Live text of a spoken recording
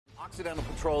Occidental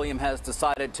Petroleum has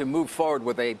decided to move forward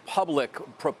with a public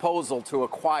proposal to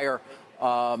acquire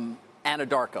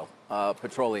Anadarko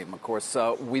Petroleum. Of course,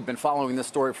 we've been following this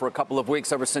story for a couple of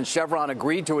weeks ever since Chevron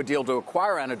agreed to a deal to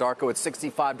acquire Anadarko at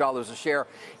 $65 a share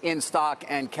in stock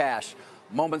and cash.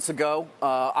 Moments ago,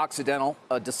 Occidental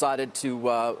decided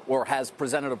to, or has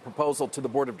presented a proposal to the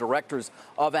board of directors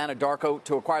of Anadarko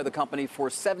to acquire the company for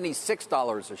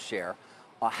 $76 a share,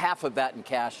 half of that in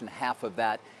cash and half of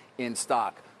that in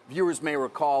stock. Viewers may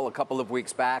recall a couple of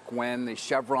weeks back when the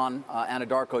Chevron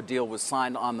Anadarko deal was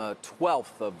signed on the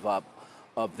 12th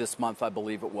of this month, I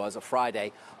believe it was, a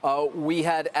Friday. We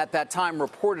had at that time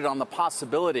reported on the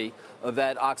possibility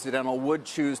that Occidental would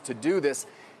choose to do this,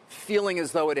 feeling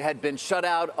as though it had been shut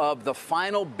out of the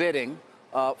final bidding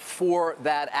for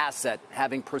that asset,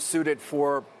 having pursued it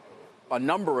for a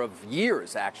number of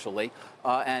years, actually,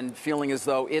 and feeling as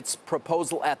though its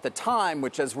proposal at the time,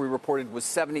 which, as we reported, was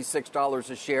 $76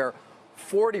 a share,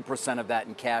 40% of that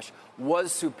in cash,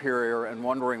 was superior, and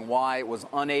wondering why it was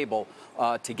unable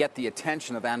to get the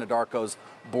attention of Anadarko's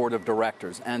board of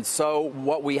directors. And so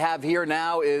what we have here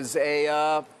now is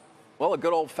a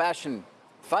good old-fashioned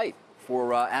fight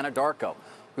for Anadarko,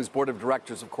 whose board of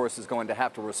directors, of course, is going to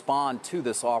have to respond to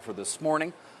this offer this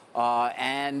morning.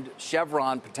 And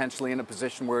Chevron potentially in a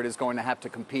position where it is going to have to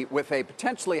compete with a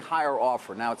potentially higher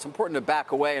offer. Now, it's important to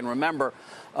back away and remember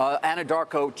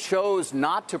Anadarko chose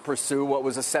not to pursue what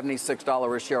was a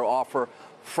 $76 a share offer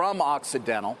from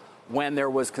Occidental when there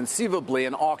was conceivably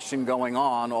an auction going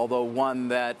on, although one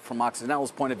that, from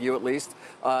Occidental's point of view at least,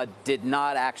 did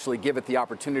not actually give it the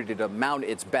opportunity to mount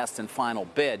its best and final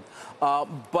bid.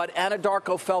 But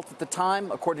Anadarko felt at the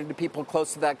time, according to people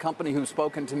close to that company who've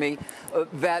spoken to me,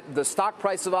 that the stock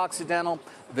price of Occidental,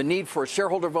 the need for a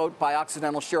shareholder vote by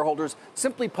Occidental shareholders,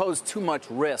 simply posed too much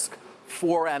risk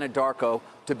for Anadarko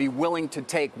to be willing to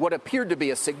take what appeared to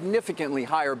be a significantly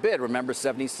higher bid, remember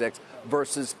 76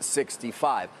 versus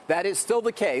 65. That is still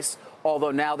the case,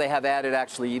 although now they have added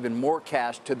actually even more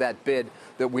cash to that bid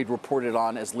that we'd reported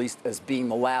on as least as being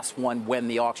the last one when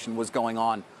the auction was going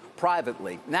on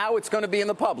privately. Now it's going to be in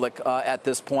the public at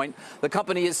this point. The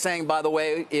company is saying, by the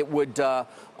way, it would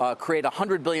create a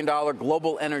 $100 billion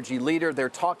global energy leader. They're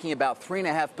talking about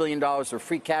 $3.5 billion of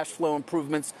free cash flow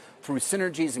improvements through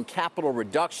synergies and capital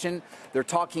reduction. They're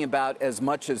talking about as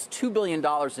much as $2 billion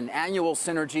in annual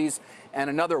synergies and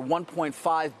another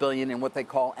 $1.5 billion in what they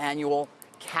call annual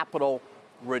capital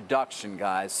reduction,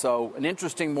 guys. So an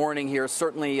interesting morning here,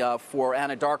 certainly for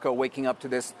Anadarko waking up to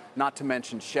this, not to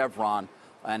mention Chevron.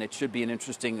 And it should be an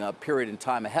interesting period in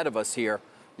time ahead of us here.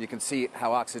 You can see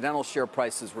how Occidental share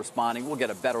price is responding. We'll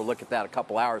get a better look at that a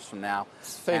couple hours from now.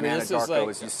 Faber, and Anadarko,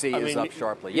 as you see, is up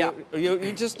sharply.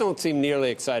 You just don't seem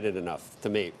nearly excited enough to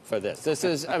me for this. This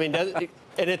is, I mean, and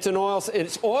it's an oil.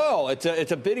 It's oil.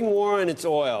 It's a bidding war, and it's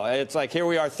oil. It's like here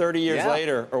we are 30 years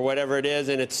later, or whatever it is,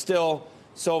 and it's still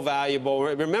so valuable.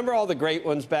 Remember all the great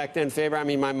ones back then, Faber? I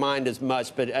mean, my mind is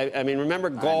much, but I mean, remember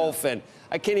Gulf, and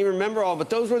I can't even remember all, but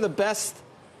those were the best.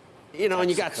 You know,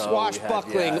 and you got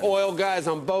swashbuckling oil guys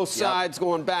on both sides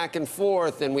going back and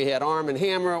forth, and we had Arm &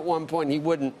 Hammer at one point. And he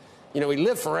wouldn't, you know, he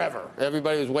lived forever.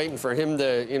 Everybody was waiting for him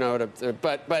to, you know,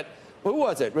 but who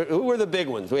was it? Who were the big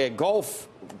ones? We had Gulf.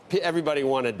 Everybody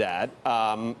wanted that.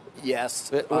 Yes.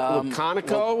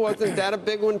 Conoco, wasn't that a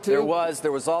big one, too?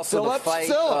 There was also Phillips, the fight.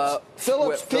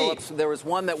 Phillips. There was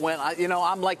one that went, you know,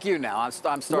 I'm like you now. I'm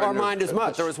starting Our mind is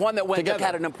much. There was one that went that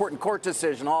had an important court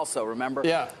decision also, remember?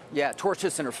 Yeah. Yeah,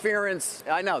 tortious interference.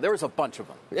 I know. There was a bunch of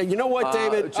them. You know what,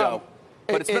 David? Joe,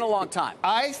 but it's been a long time.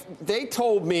 They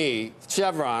told me,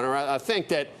 Chevron, or I think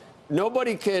that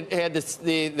nobody had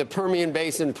the Permian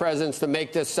Basin presence to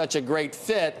make this such a great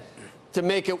fit, to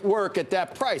make it work at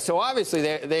that price. So obviously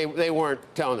they weren't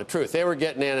telling the truth. They were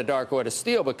getting Anadarko at a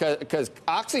steal because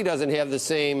Oxy doesn't have the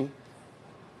same,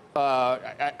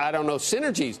 I don't know,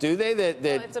 synergies, do they?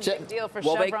 Well, it's a big deal for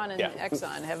Chevron and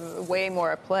Exxon, have way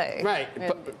more at play. Right.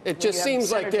 But it just seems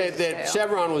like that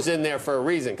Chevron was in there for a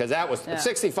reason, because that was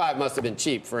 65 must have been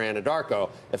cheap for Anadarko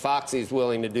if Oxy's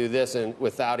willing to do this and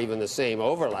without even the same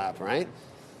overlap, right?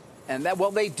 And that,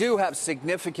 well, they do have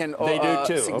significant,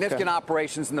 significant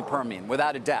operations in the Permian,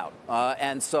 without a doubt.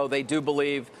 And so they do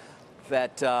believe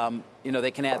that, you know,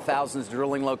 they can add thousands of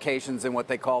drilling locations in what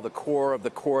they call the core of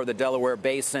the Delaware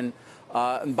Basin.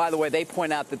 And by the way, they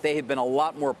point out that they have been a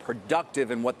lot more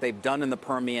productive in what they've done in the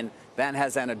Permian than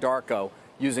has Anadarko,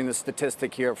 using the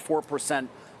statistic here, 4%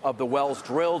 of the wells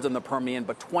drilled in the Permian,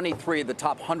 but 23 of the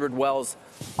top 100 wells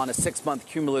on a 6-month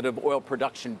cumulative oil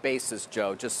production basis,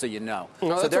 Joe, just so you know.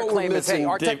 No, so their claim is, hey,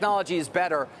 our technology is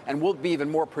better and we'll be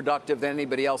even more productive than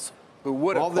anybody else who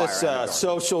would all acquire this Anadarko.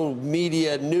 social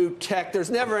media, new tech. There's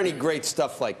never any great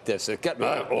stuff like this. It got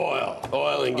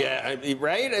oil and gas,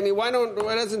 right? I mean, why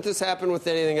doesn't this happen with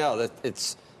anything else?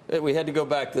 We had to go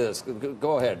back to this.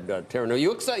 Go ahead, Taryn. Are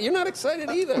you excited? You're not excited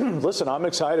either. Listen, I'm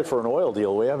excited for an oil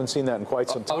deal. We haven't seen that in quite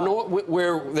some time. Oh, no,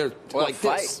 where they're like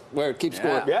this, where it keeps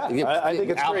going. Yeah, I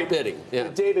think it's great. Outbidding. Yeah.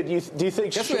 David, do you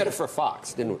think? Guess we had it for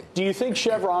Fox, didn't we? Do you think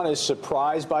Chevron is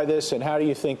surprised by this, and how do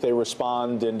you think they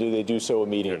respond, and do they do so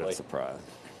immediately? They're not surprised.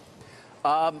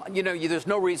 There's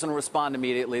no reason to respond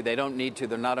immediately. They don't need to.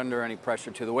 They're not under any pressure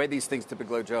to. The way these things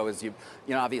typically go, Joe, is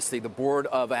obviously the board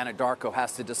of Anadarko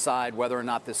has to decide whether or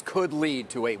not this could lead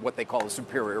to what they call a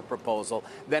superior proposal.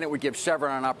 Then it would give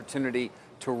Chevron an opportunity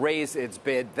to raise its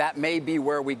bid. That may be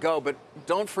where we go. But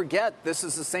don't forget, this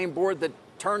is the same board that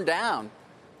turned down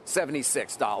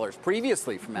 $76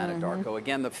 previously from Anadarko.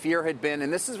 Again, the fear had been,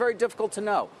 and this is very difficult to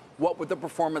know, what would the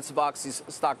performance of Oxy's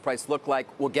stock price look like?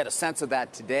 We'll get a sense of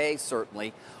that today,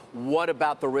 certainly. What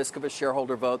about the risk of a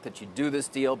shareholder vote that you do this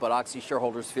deal, but Oxy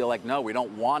shareholders feel like, no, we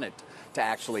don't want it to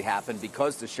actually happen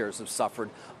because the shares have suffered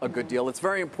a good deal. It's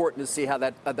very important to see how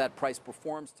that price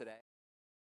performs today.